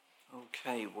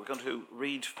Okay, we're going to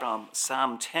read from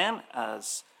Psalm 10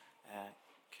 as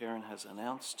Kieran has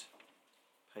announced,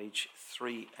 page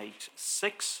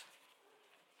 386,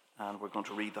 and we're going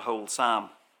to read the whole psalm.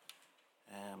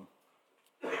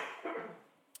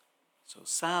 So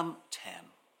Psalm 10.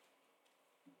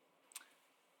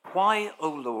 Why, O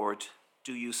Lord,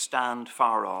 do you stand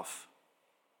far off?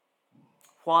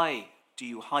 Why do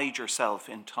you hide yourself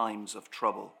in times of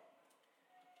trouble?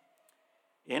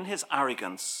 In his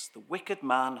arrogance, the wicked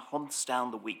man hunts down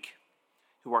the weak,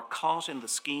 who are caught in the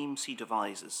schemes he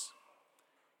devises.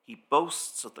 He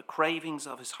boasts of the cravings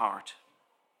of his heart.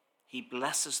 He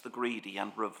blesses the greedy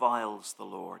and reviles the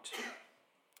Lord.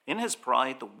 In his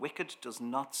pride, the wicked does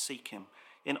not seek him.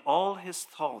 In all his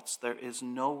thoughts, there is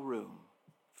no room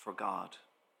for God.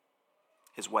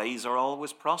 His ways are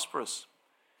always prosperous.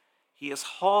 He is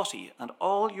haughty, and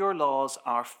all your laws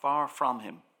are far from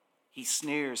him. He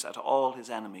sneers at all his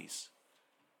enemies.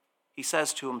 He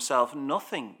says to himself,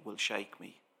 nothing will shake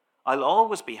me. I'll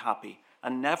always be happy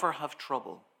and never have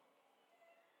trouble.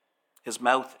 His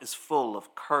mouth is full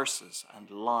of curses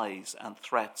and lies and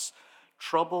threats.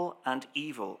 Trouble and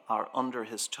evil are under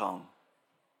his tongue.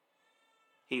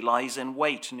 He lies in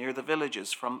wait near the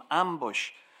villages from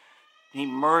ambush. He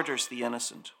murders the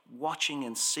innocent, watching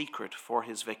in secret for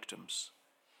his victims.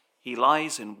 He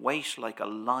lies in wait like a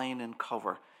lion in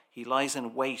cover. He lies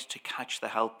in wait to catch the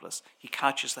helpless. He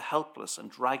catches the helpless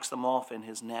and drags them off in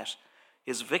his net.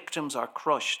 His victims are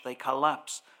crushed. They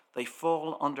collapse. They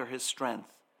fall under his strength.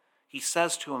 He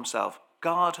says to himself,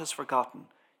 God has forgotten.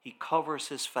 He covers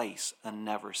his face and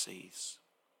never sees.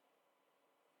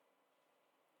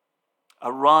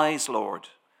 Arise, Lord.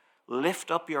 Lift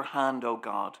up your hand, O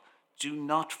God. Do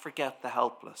not forget the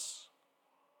helpless.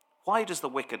 Why does the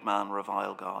wicked man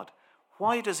revile God?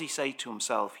 Why does he say to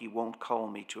himself, he won't call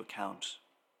me to account?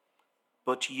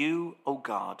 But you, O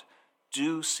God,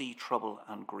 do see trouble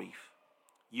and grief.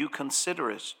 You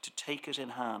consider it to take it in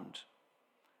hand.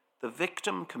 The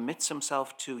victim commits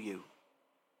himself to you.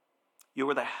 You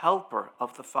are the helper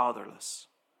of the fatherless.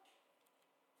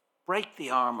 Break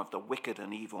the arm of the wicked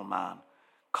and evil man.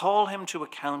 Call him to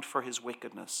account for his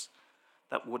wickedness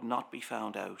that would not be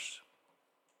found out.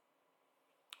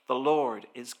 The Lord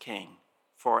is king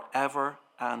forever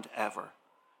and ever.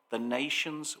 The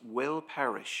nations will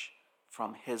perish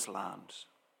from his land.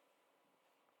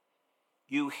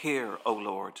 You hear, O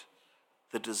Lord,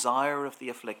 the desire of the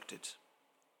afflicted.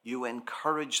 You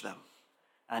encourage them,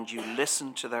 and you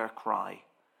listen to their cry,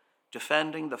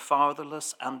 defending the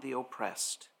fatherless and the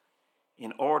oppressed,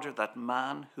 in order that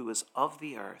man who is of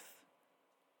the earth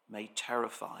may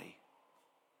terrify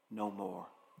no more.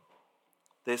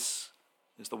 This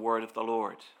is the word of the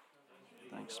Lord.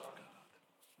 Thanks for God.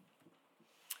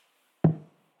 Let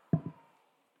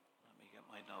me get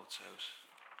my notes out,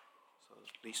 so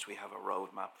at least we have a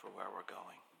roadmap for where we're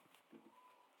going.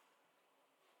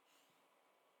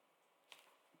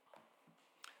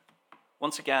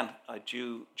 Once again, I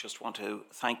do just want to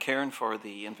thank Kieran for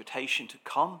the invitation to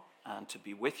come and to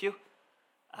be with you.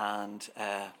 And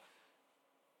I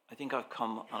think I've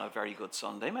come on a very good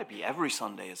Sunday. Maybe every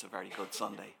Sunday is a very good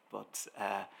Sunday, but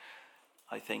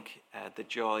I think the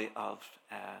joy of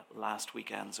last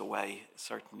weekend's away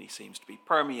certainly seems to be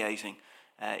permeating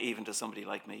even to somebody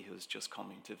like me who's just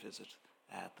coming to visit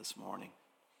this morning.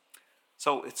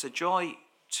 So it's a joy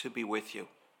to be with you.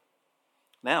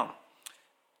 Now,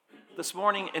 this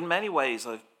morning, in many ways,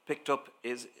 I've picked up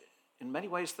in many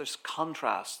ways there's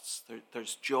contrasts.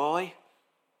 There's joy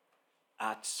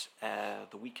at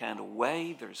the weekend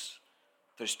away.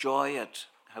 There's joy at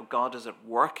how God is at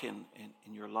work in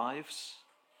your lives.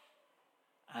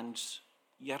 And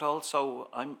yet also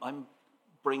I'm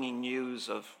bringing news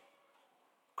of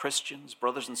Christians,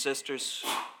 brothers and sisters,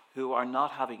 who are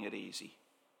not having it easy.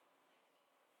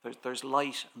 There's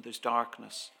light and there's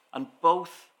darkness, and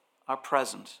both are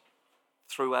present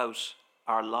throughout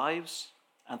our lives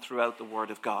and throughout the Word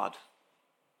of God,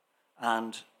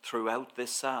 and throughout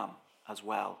this psalm as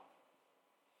well.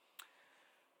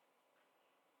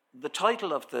 The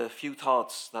title of the few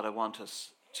thoughts that I want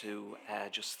us to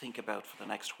just think about for the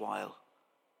next while,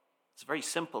 it's a very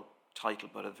simple title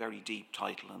but a very deep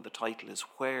title, and the title is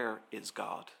Where is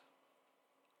God?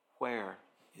 Where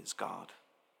is God?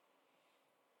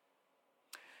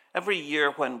 Every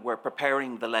year when we're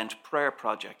preparing the Lent Prayer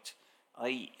Project,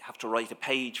 I have to write a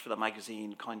page for the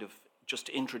magazine, kind of just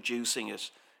introducing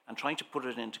it and trying to put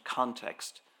it into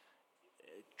context,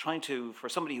 trying to, for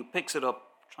somebody who picks it up,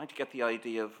 trying to get the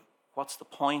idea of what's the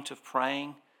point of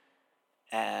praying,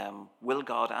 will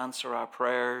God answer our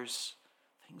prayers,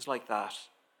 things like that.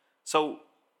 So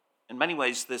in many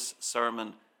ways this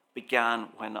sermon began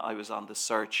when I was on the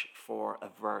search for a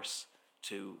verse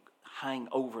to hang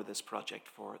over this project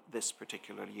for this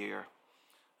particular year.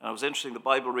 And it was interesting, the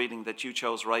Bible reading that you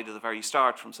chose right at the very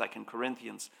start from 2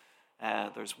 Corinthians,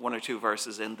 there's one or two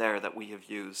verses in there that we have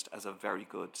used as a very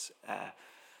good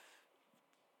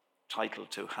title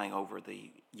to hang over the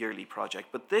yearly project.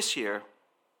 But this year,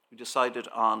 we decided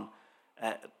on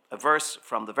a verse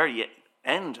from the very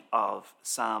end of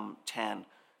Psalm 10,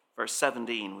 verse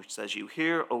 17, which says, "You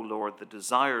hear, O Lord, the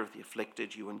desire of the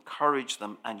afflicted, you encourage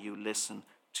them, and you listen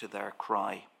to their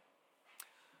cry."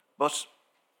 But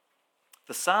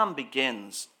the psalm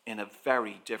begins in a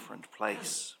very different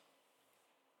place.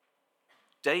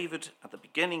 David, at the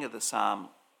beginning of the psalm,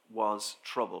 was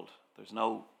troubled. There's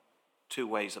no two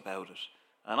ways about it.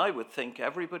 And I would think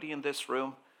everybody in this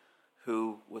room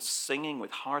who was singing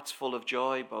with hearts full of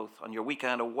joy, both on your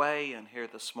weekend away and here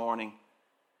this morning,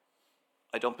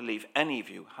 I don't believe any of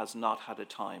you has not had a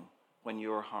time when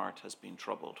your heart has been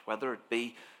troubled, whether it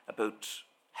be about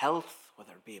health,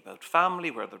 whether it be about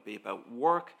family, whether it be about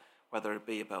work, whether it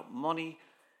be about money.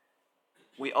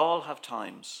 We all have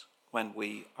times when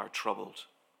we are troubled.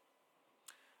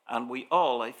 And we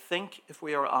all, I think, if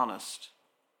we are honest,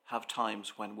 have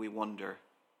times when we wonder,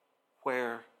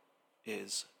 where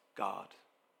is God?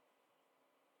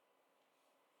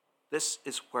 This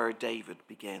is where David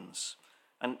begins.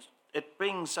 And it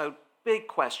brings out big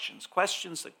questions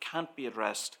that can't be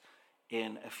addressed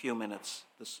in a few minutes,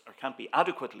 or can't be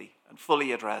adequately and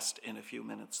fully addressed in a few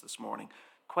minutes this morning.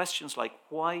 Questions like,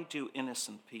 why do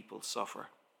innocent people suffer?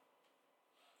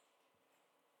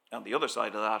 On the other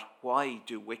side of that, why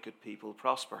do wicked people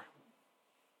prosper?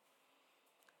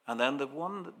 And then the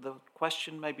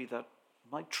question maybe that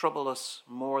might trouble us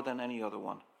more than any other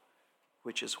one,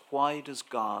 which is, why does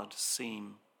God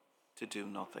seem to do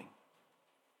nothing?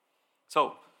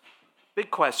 So,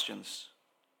 big questions.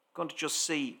 I'm going to just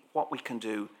see what we can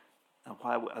do, and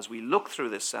as we look through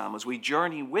this psalm, as we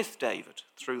journey with David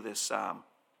through this psalm,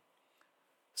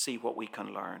 see what we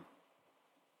can learn.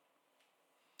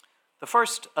 The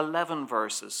first 11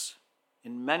 verses,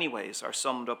 in many ways, are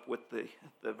summed up with the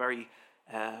very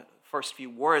first few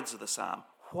words of the psalm.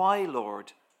 Why,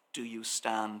 Lord, do you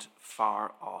stand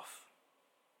far off?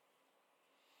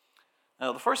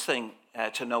 Now, the first thing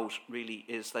to note, really,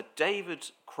 is that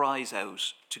David cries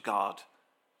out to God.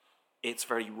 It's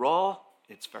very raw,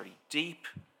 it's very deep,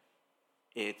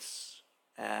 it's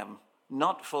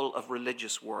not full of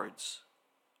religious words.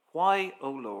 Why, O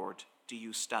Lord, do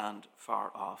you stand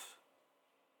far off?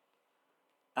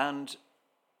 And,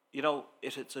 you know,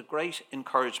 it's a great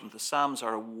encouragement. The Psalms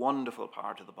are a wonderful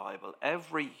part of the Bible.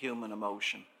 Every human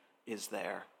emotion is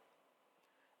there.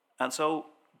 And so,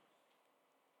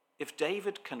 if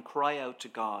David can cry out to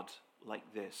God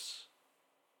like this,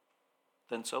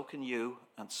 then so can you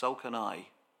and so can I.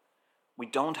 We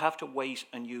don't have to wait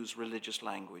and use religious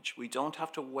language. We don't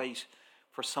have to wait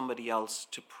for somebody else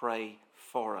to pray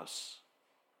for us.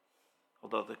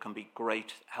 Although there can be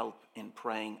great help in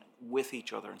praying with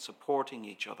each other and supporting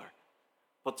each other.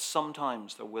 But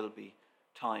sometimes there will be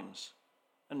times,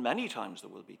 and many times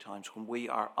there will be times, when we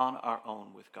are on our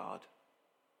own with God.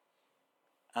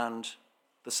 And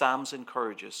the Psalms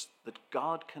encourage us that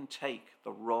God can take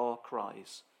the raw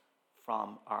cries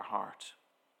from our heart.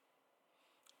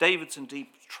 David's in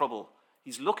deep trouble.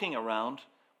 He's looking around.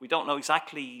 We don't know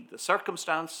exactly the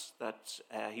circumstance that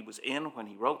he was in when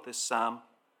he wrote this psalm.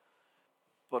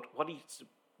 But what is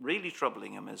really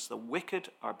troubling him is the wicked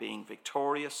are being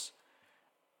victorious,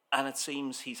 and it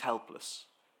seems he's helpless.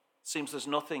 It seems there's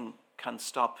nothing can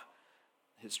stop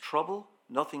his trouble,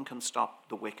 nothing can stop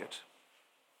the wicked.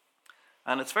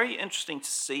 And it's very interesting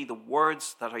to see the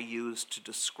words that are used to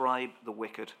describe the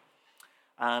wicked.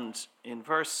 And in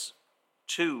verse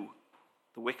 2,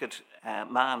 the wicked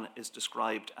man is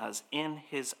described as in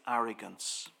his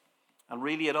arrogance. And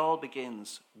really it all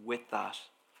begins with that.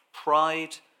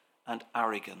 Pride and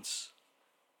arrogance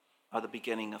are the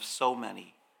beginning of so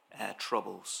many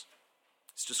troubles.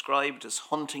 It's described as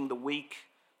hunting the weak,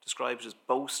 described as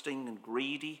boasting and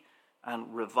greedy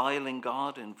and reviling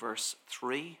God in verse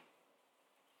 3.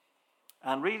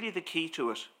 And really the key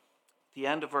to it, the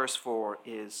end of verse 4,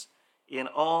 is in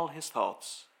all his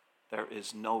thoughts there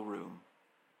is no room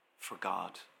for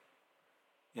God.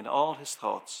 In all his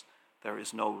thoughts there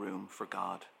is no room for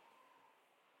God.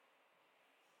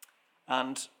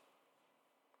 And,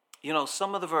 you know,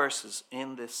 some of the verses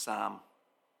in this psalm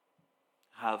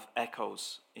have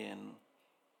echoes in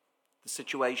the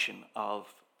situation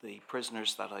of the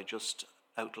prisoners that I just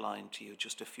outlined to you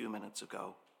just a few minutes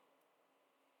ago.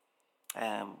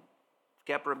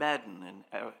 Gebre Medin in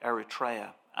Eritrea,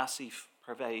 Asif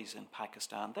Parvez in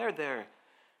Pakistan, they're there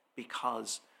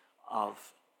because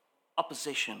of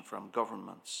opposition from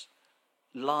governments,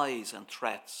 lies and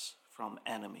threats from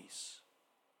enemies.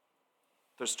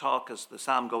 There's talk, as the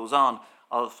psalm goes on,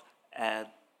 of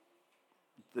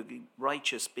the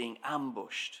righteous being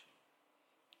ambushed.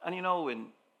 And in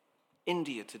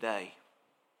India today,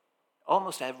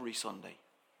 almost every Sunday,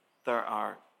 there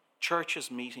are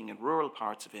churches meeting in rural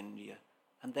parts of India,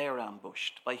 and they're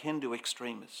ambushed by Hindu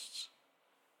extremists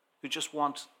who just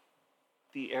want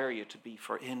the area to be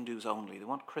for Hindus only. They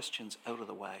want Christians out of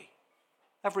the way.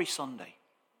 Every Sunday.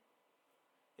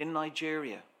 In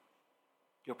Nigeria,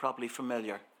 you're probably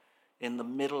familiar, in the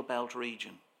Middle Belt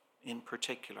region in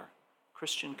particular,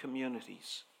 Christian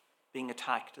communities being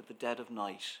attacked at the dead of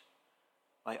night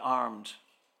by armed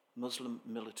Muslim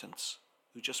militants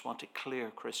who just want to clear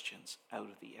Christians out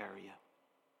of the area.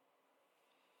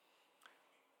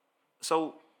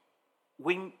 So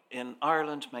we in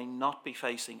Ireland may not be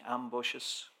facing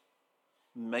ambushes.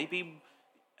 Maybe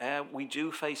we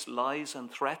do face lies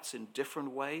and threats in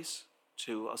different ways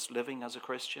to us living as a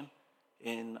Christian,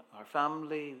 in our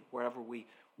family, wherever we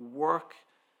work,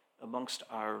 amongst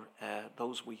our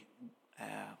those we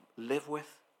live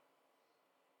with.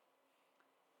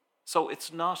 So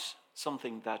it's not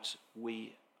something that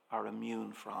we are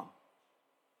immune from.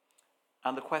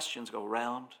 And the questions go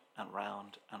round and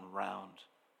round and round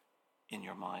in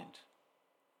your mind.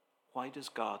 Why does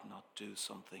God not do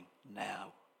something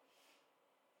now?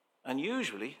 And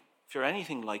usually, if you're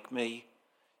anything like me,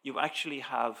 you actually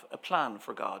have a plan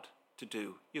for God to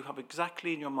do. You have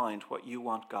exactly in your mind what you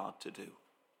want God to do.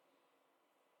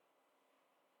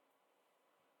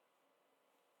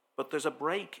 But there's a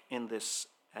break in this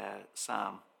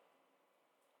psalm.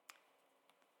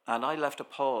 And I left a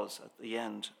pause at the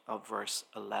end of verse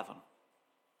 11.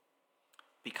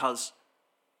 Because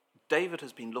David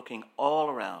has been looking all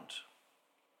around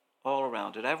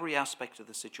at every aspect of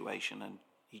the situation, and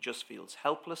he just feels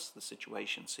helpless. The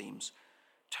situation seems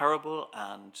terrible,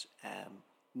 and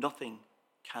nothing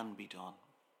can be done.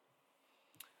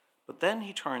 But then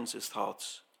he turns his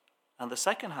thoughts, and the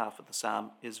second half of the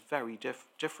psalm is very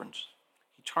different.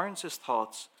 He turns his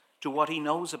thoughts to what he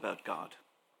knows about God.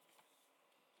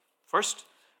 First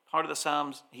part of the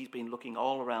psalms, he's been looking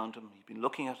all around him. He's been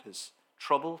looking at his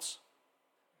troubles,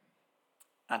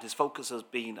 and his focus has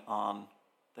been on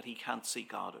that he can't see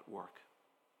God at work.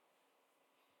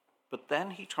 But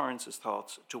then he turns his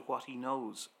thoughts to what he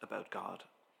knows about God.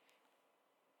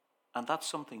 And that's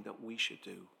something that we should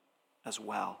do as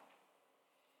well.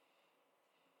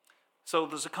 So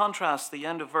there's a contrast. The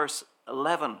end of verse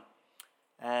 11,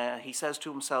 he says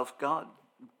to himself, God,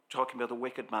 talking about the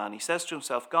wicked man, he says to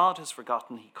himself, God has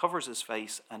forgotten, he covers his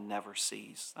face and never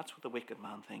sees. That's what the wicked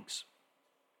man thinks.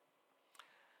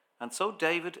 And so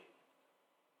David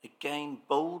again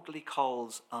boldly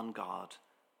calls on God.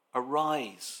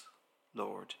 Arise,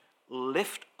 Lord,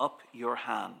 lift up your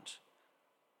hand.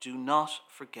 Do not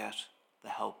forget the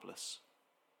helpless.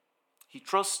 He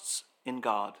trusts in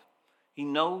God. He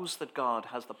knows that God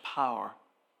has the power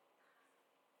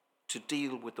to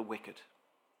deal with the wicked.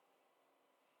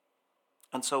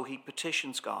 And so he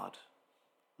petitions God,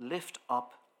 lift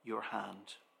up your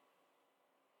hand.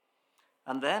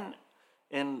 And then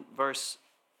in verse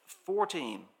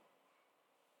 14,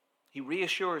 he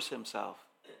reassures himself,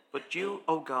 but you,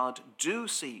 O God, do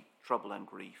see trouble and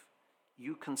grief.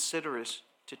 You consider it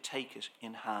to take it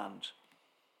in hand.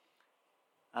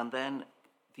 And then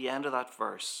the end of that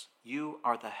verse, you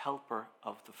are the helper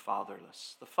of the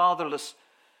fatherless. The fatherless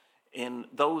in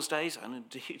those days, and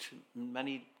indeed in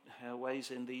many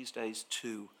ways in these days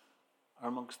too, are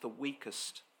amongst the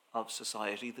weakest of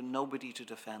society, the nobody to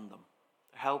defend them.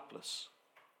 They're helpless.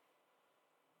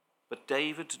 But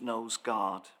David knows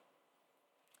God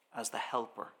as the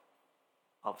helper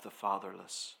of the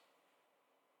fatherless.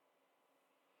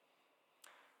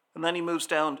 And then he moves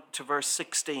down to verse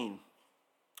 16.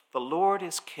 The Lord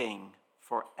is king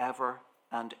forever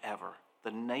and ever.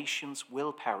 The nations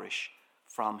will perish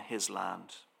from his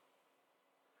land.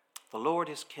 The Lord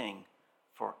is king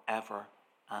forever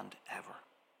and ever.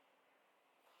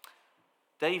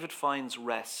 David finds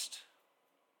rest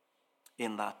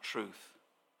in that truth,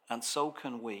 and so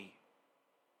can we.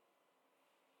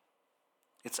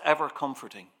 It's ever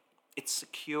comforting. It's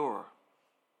secure.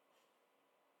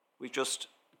 We've just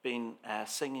been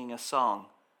singing a song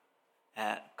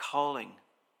calling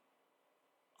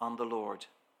on the Lord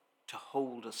to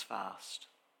hold us fast.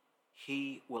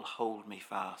 He will hold me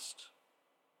fast.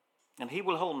 And he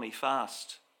will hold me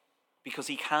fast because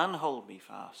he can hold me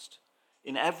fast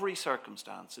in every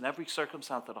circumstance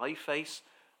that I face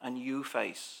and you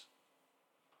face.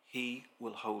 he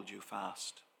will hold you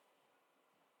fast.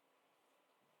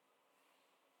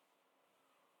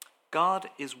 God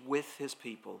is with his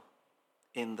people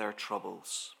in their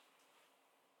troubles.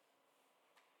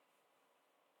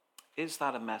 Is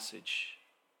that a message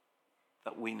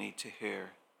that we need to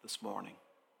hear this morning?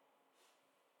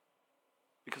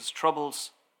 Because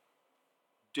troubles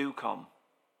do come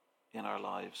in our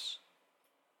lives.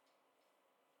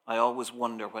 I always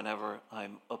wonder whenever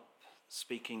I'm up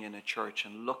speaking in a church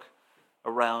and look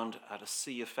around at a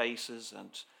sea of faces, and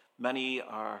many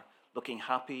are looking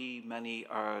happy, many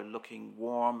are looking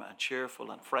warm and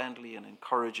cheerful and friendly and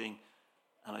encouraging,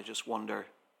 and I just wonder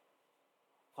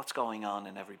what's going on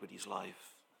in everybody's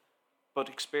life. But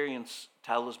experience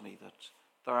tells me that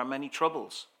there are many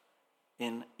troubles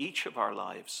in each of our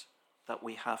lives that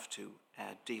we have to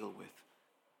deal with.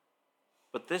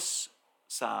 But this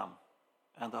psalm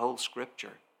and the whole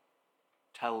scripture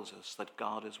tells us that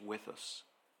God is with us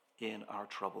in our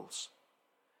troubles.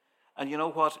 And you know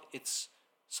what? It's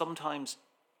sometimes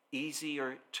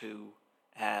easier to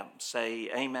say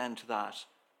amen to that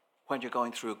when you're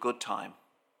going through a good time.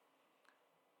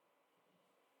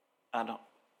 And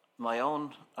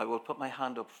I will put my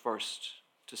hand up first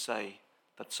to say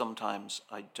that sometimes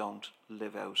I don't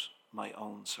live out my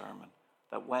own sermon.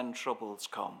 That when troubles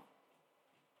come,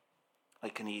 I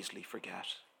can easily forget.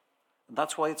 And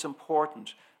that's why it's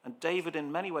important. And David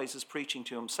in many ways is preaching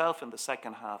to himself in the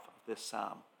second half of this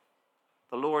psalm.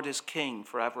 The Lord is king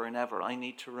forever and ever. I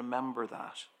need to remember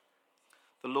that.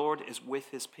 The Lord is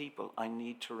with his people. I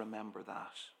need to remember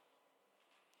that.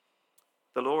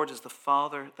 The Lord is the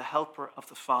Father, the helper of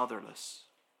the fatherless.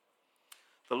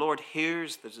 The Lord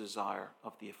hears the desire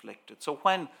of the afflicted. So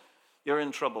when you're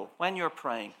in trouble, when you're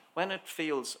praying, when it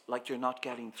feels like you're not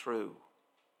getting through,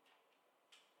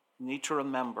 you need to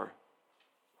remember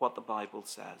what the Bible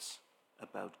says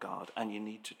about God, and you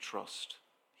need to trust.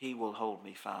 He will hold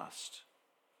me fast.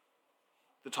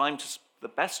 The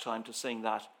best time to sing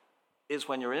that is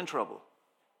when you're in trouble,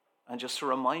 and just to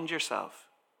remind yourself,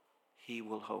 he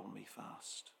will hold me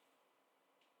fast.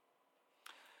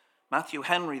 Matthew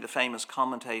Henry, the famous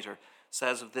commentator,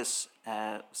 says of this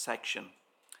section,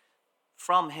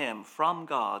 "From him, from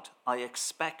God, I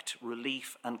expect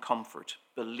relief and comfort,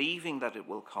 believing that it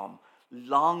will come,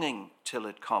 longing till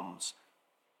it comes,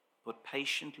 but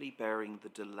patiently bearing the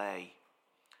delay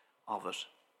of it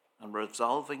and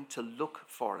resolving to look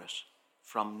for it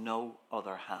from no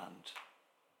other hand."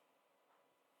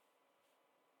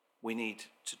 We need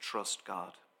to trust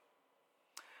God.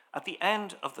 At the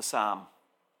end of the psalm,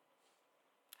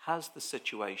 has the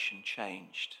situation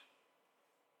changed?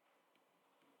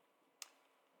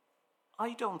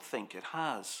 I don't think it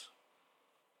has.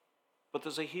 But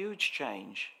there's a huge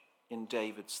change in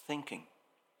David's thinking.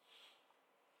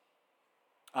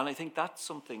 And I think that's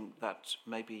something that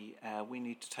maybe we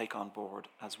need to take on board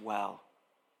as well.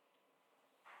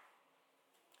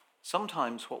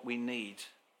 Sometimes what we need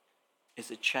is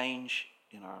a change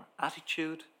in our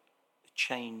attitude, a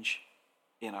change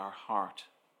in our heart.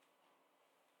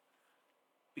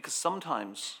 Because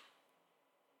sometimes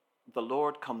the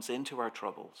Lord comes into our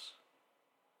troubles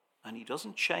and he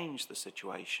doesn't change the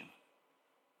situation,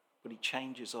 but he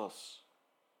changes us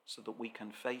so that we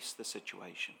can face the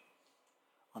situation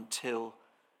until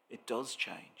it does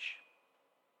change.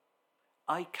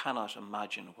 I cannot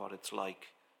imagine what it's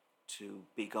like to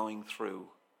be going through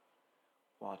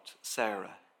what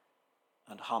Sarah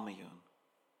and Hamayun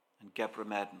and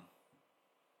Gebremedin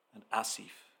and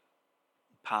Asif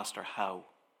and Pastor Howe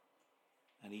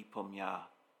and Ipumya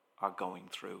are going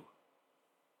through.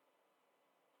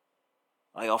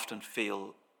 I often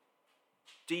feel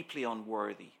deeply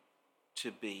unworthy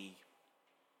to be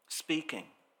speaking,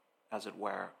 as it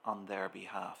were, on their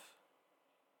behalf.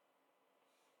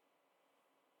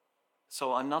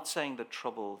 So I'm not saying that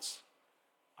troubles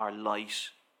are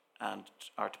light and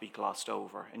are to be glossed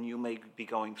over, and you may be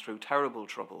going through terrible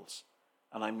troubles.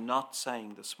 And I'm not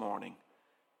saying this morning,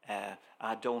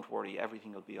 don't worry,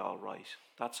 everything will be all right.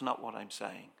 That's not what I'm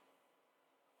saying.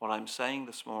 What I'm saying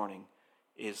this morning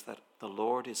is that the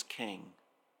Lord is king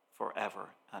forever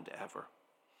and ever.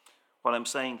 What I'm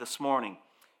saying this morning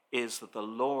is that the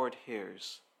Lord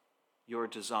hears your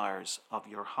desires of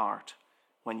your heart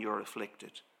when you're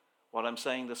afflicted. What I'm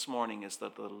saying this morning is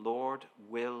that the Lord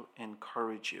will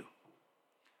encourage you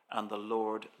and the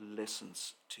Lord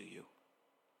listens to you.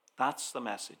 That's the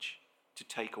message to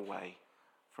take away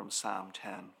from Psalm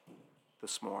 10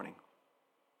 this morning.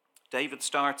 David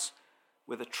starts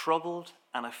with a troubled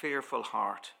and a fearful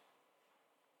heart.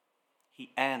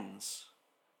 He ends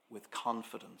with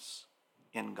confidence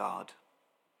in God.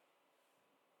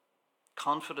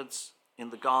 Confidence in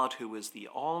the God who is the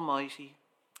Almighty,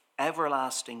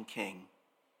 everlasting King,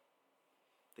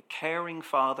 the caring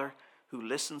Father who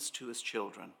listens to his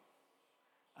children,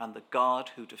 and the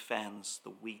God who defends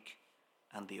the weak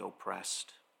and the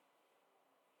oppressed.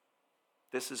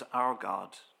 This is our God,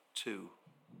 too,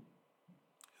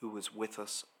 who is with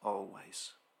us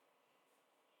always.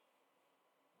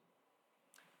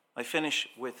 I finish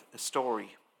with a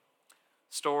story.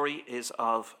 Story is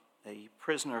of a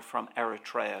prisoner from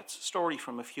Eritrea. It's a story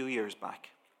from a few years back.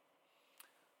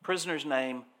 The prisoner's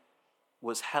name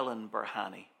was Helen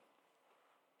Berhane.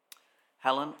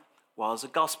 Helen was a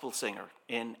gospel singer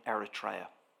in Eritrea.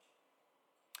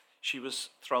 She was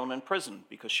thrown in prison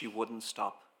because she wouldn't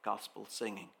stop gospel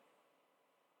singing.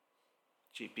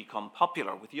 She'd become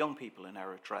popular with young people in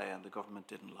Eritrea, and the government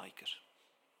didn't like it.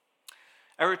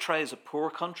 Eritrea is a poor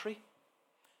country.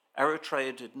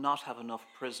 Eritrea did not have enough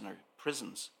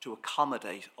prisons to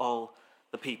accommodate all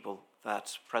the people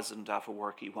that President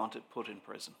Afwerki wanted put in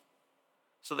prison.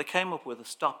 So they came up with a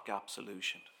stopgap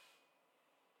solution.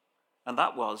 And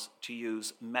that was to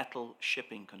use metal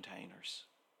shipping containers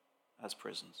as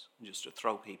prisons, and just to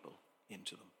throw people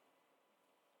into them.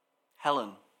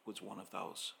 Helen was one of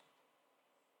those.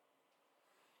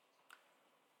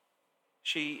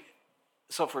 She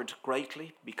suffered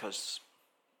greatly because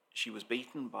she was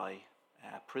beaten by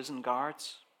prison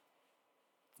guards.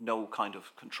 No kind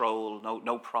of control,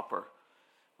 no proper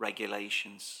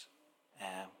regulations.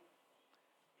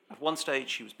 At one stage,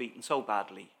 she was beaten so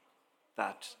badly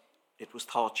that it was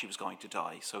thought she was going to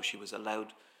die. So she was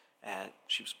allowed,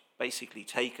 she was basically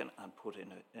taken and put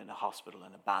in a hospital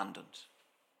and abandoned.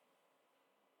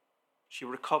 She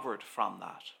recovered from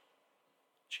that.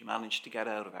 She managed to get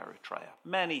out of Eritrea.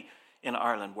 Many in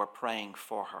Ireland were praying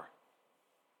for her.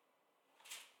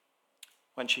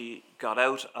 When she got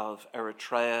out of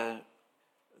Eritrea,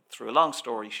 through a long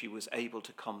story, she was able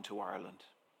to come to Ireland.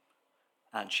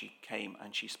 And she came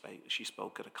and she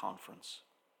spoke at a conference.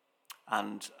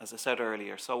 And as I said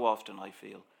earlier, so often I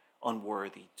feel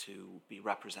unworthy to be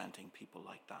representing people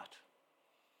like that.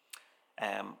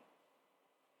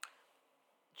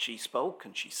 She spoke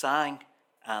and she sang,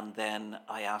 and then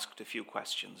I asked a few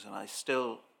questions, and I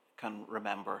still can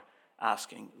remember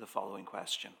asking the following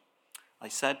question. I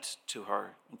said to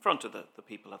her, in front of the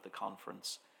people at the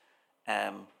conference,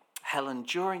 Helen,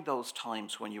 during those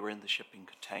times when you were in the shipping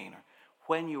container,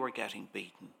 when you were getting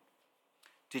beaten,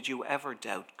 did you ever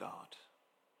doubt God?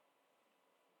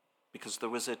 Because there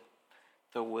was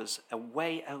a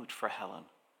way out for Helen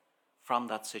from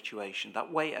that situation.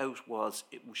 That way out was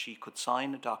she could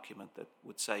sign a document that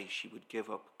would say she would give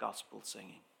up gospel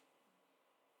singing.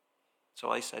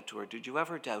 So I said to her, did you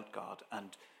ever doubt God,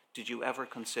 and did you ever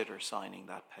consider signing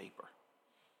that paper?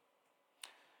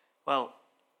 Well,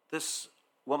 this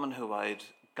woman who I'd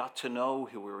got to know,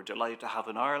 who we were delighted to have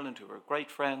in Ireland, who we were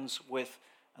great friends with,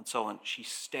 and so on, she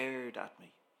stared at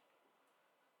me.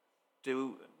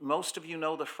 Do most of you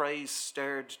know the phrase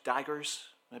stared daggers?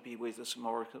 Maybe with this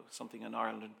more something in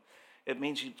Ireland. It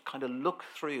means you kind of look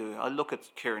through you. I look at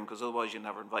Kieran, because otherwise you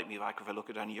never invite me back if I look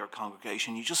at any of your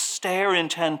congregation. You just stare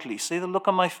intently. See the look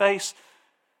on my face?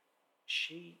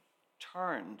 She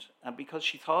turned, and because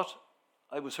she thought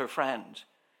I was her friend,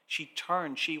 she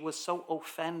turned. She was so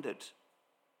offended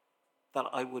that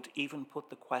I would even put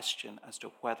the question as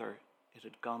to whether it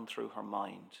had gone through her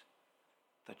mind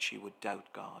that she would doubt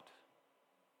God.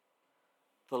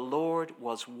 The Lord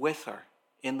was with her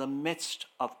in the midst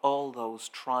of all those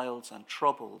trials and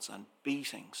troubles and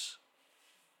beatings.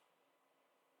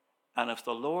 And if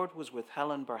the Lord was with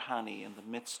Helen Berhane in the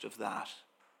midst of that,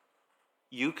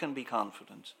 you can be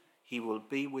confident he will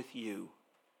be with you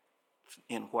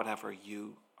in whatever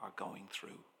you are going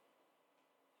through.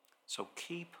 So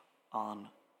keep on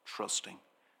trusting.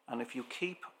 And if you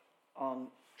keep on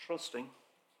trusting,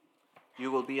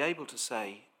 you will be able to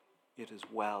say, it is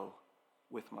well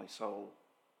with my soul,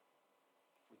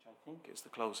 which I think is the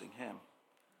closing hymn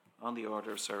on the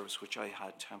order of service, which I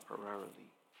had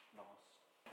temporarily